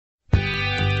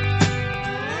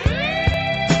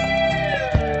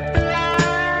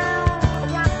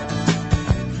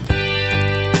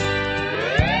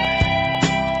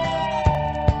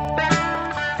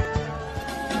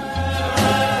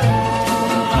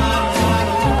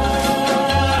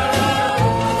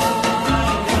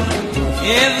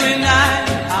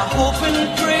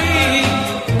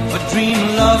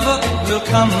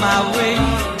come my way,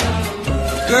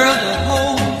 girl to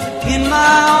hold in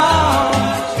my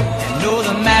arms and know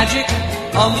the magic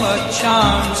of her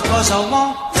charms. 'Cause I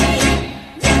want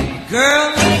a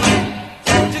girl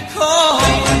to call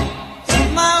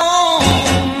my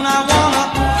own. I want a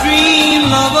dream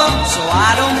lover so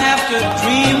I don't have to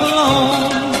dream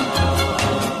alone.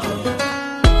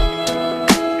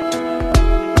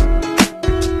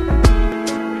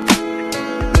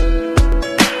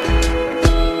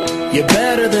 You're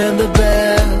better than the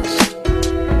best.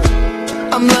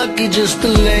 I'm lucky just to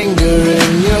linger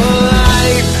in your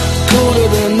light. Cooler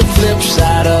than the flip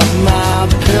side of my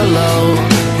pillow.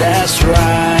 That's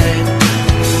right.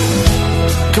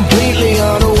 Completely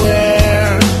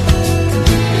unaware.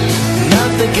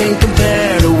 Nothing can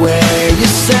compare to where you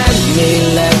send me.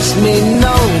 Lets me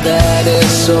know that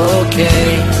it's okay.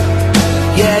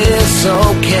 Yeah, it's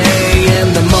okay. In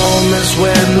the moments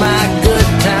when my good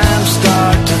times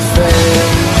start to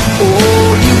fade. Oh,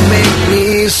 you make me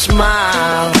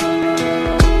smile.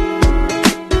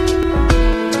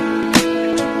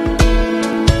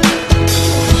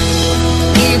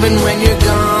 Even when you're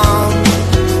gone,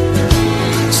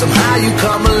 somehow you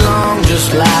come along just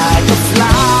like a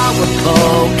flower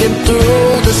poking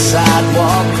through the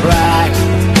sidewalk crack.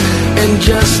 And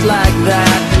just like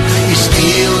that, you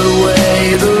steal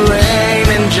away the rain.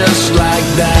 And just like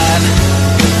that,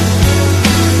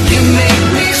 you make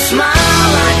me smile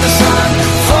like the sun,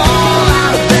 fall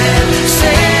out of bed,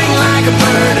 sing like a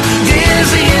bird,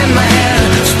 dizzy in my head,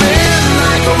 spin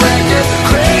like a record,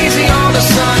 crazy on a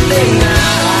Sunday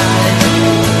night.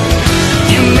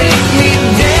 You make me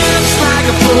dance like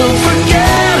a fool,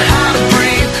 forget how to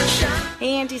breathe.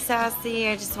 Hey Auntie Sassy,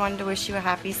 I just wanted to wish you a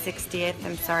happy 60th.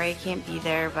 I'm sorry I can't be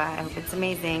there, but I hope it's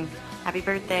amazing. Happy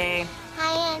birthday.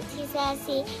 Hi Auntie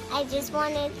Sassy, I just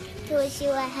wanted to wish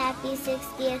you a happy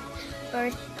 60th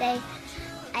birthday.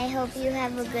 I hope you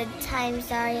have a good time.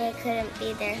 Sorry I couldn't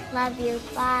be there. Love you.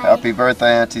 Bye. Happy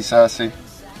birthday, Auntie Sassy.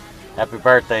 Happy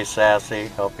birthday, Sassy.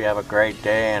 Hope you have a great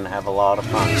day and have a lot of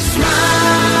fun.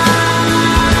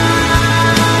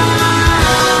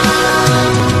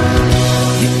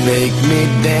 You make me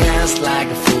dance like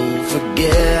a fool,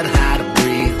 forget how to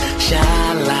breathe,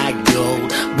 shine like gold,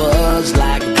 buzz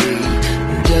like a bee.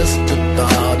 Just the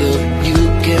thought of you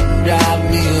can drive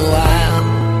me wild.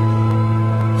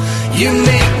 You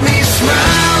make me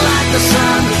smile like the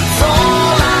sun,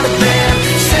 fall out of bed,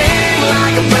 sing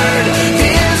like a bird,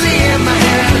 dizzy in my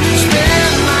head,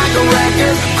 spin like a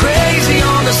record, crazy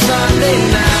on a Sunday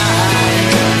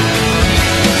night.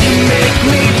 You make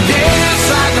me dance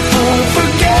like a fool,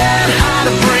 forget how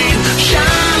to breathe,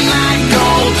 shine like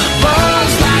gold,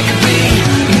 buzz like a bee.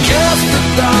 Just the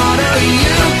thought of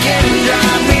you can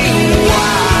drive me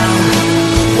wild.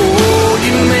 Oh,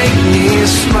 you make me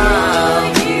smile.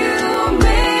 You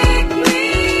make me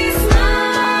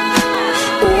smile.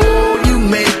 Oh, you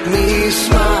make me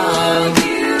smile.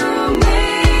 You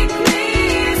make me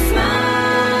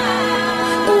smile.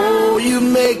 Oh, you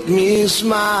make me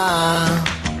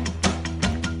smile.